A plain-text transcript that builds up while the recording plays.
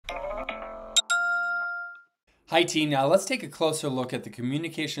Hi team, now let's take a closer look at the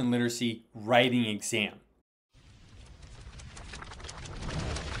communication literacy writing exam.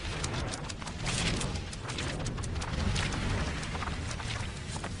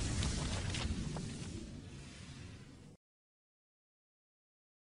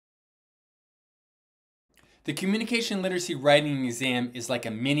 The communication literacy writing exam is like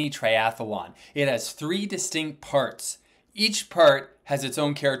a mini triathlon. It has 3 distinct parts. Each part has its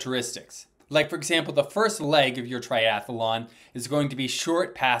own characteristics. Like for example, the first leg of your triathlon is going to be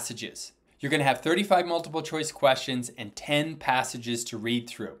short passages. You're going to have 35 multiple choice questions and 10 passages to read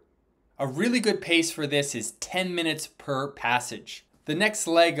through. A really good pace for this is 10 minutes per passage. The next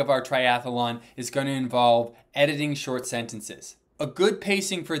leg of our triathlon is going to involve editing short sentences. A good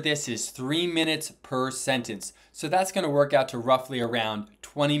pacing for this is 3 minutes per sentence. So that's going to work out to roughly around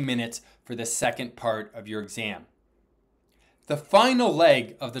 20 minutes for the second part of your exam. The final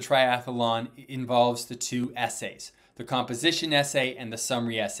leg of the triathlon involves the 2 essays, the composition essay and the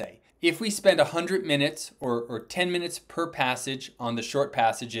summary essay. If we spend 100 minutes or 10 minutes per passage on the short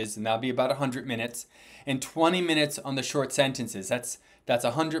passages, and that'll be about 100 minutes, and 20 minutes on the short sentences, that's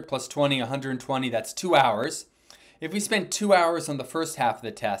 100 plus 20, 120, that's 2 hours. If we spend 2 hours on the first half of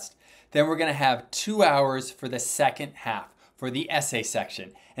the test, then we're going to have 2 hours for the second half, for the essay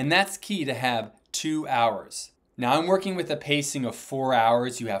section. And that's key to have 2 hours. Now I'm working with a pacing of 4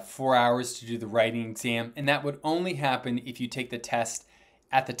 hours. You have 4 hours to do the writing exam, and that would only happen if you take the test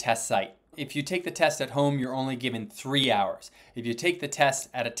at the test site. If you take the test at home, you're only given 3 hours. If you take the test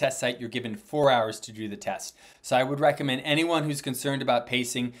at a test site, you're given 4 hours to do the test. So I would recommend anyone who's concerned about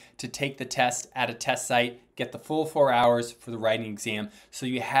pacing to take the test at a test site, get the full 4 hours for the writing exam, so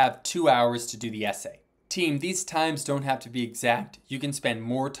you have 2 hours to do the essay. Team, these times don't have to be exact. You can spend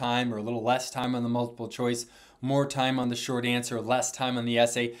more time or a little less time on the multiple choice, more time on the short answer, less time on the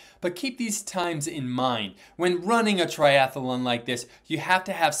essay, but keep these times in mind. When running a triathlon like this, you have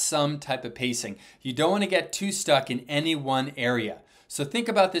to have some type of pacing. You don't want to get too stuck in any one area. So think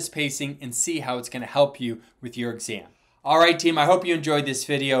about this pacing and see how it's going to help you with your exam. All right, team, I hope you enjoyed this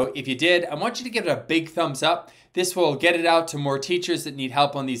video. If you did, I want you to give it a big thumbs up. This will get it out to more teachers that need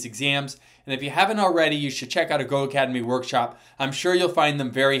help on these exams. And if you haven't already, you should check out a GOHAcademy workshop. I'm sure you'll find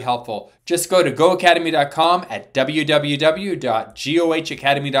them very helpful. Just go to GOHAcademy.com at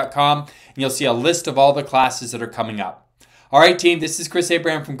www.GOHacademy.com and you'll see a list of all the classes that are coming up. All right, team, this is Chris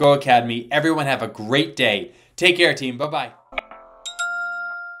Abraham from GOHAcademy. Everyone have a great day. Take care, team. Bye-bye.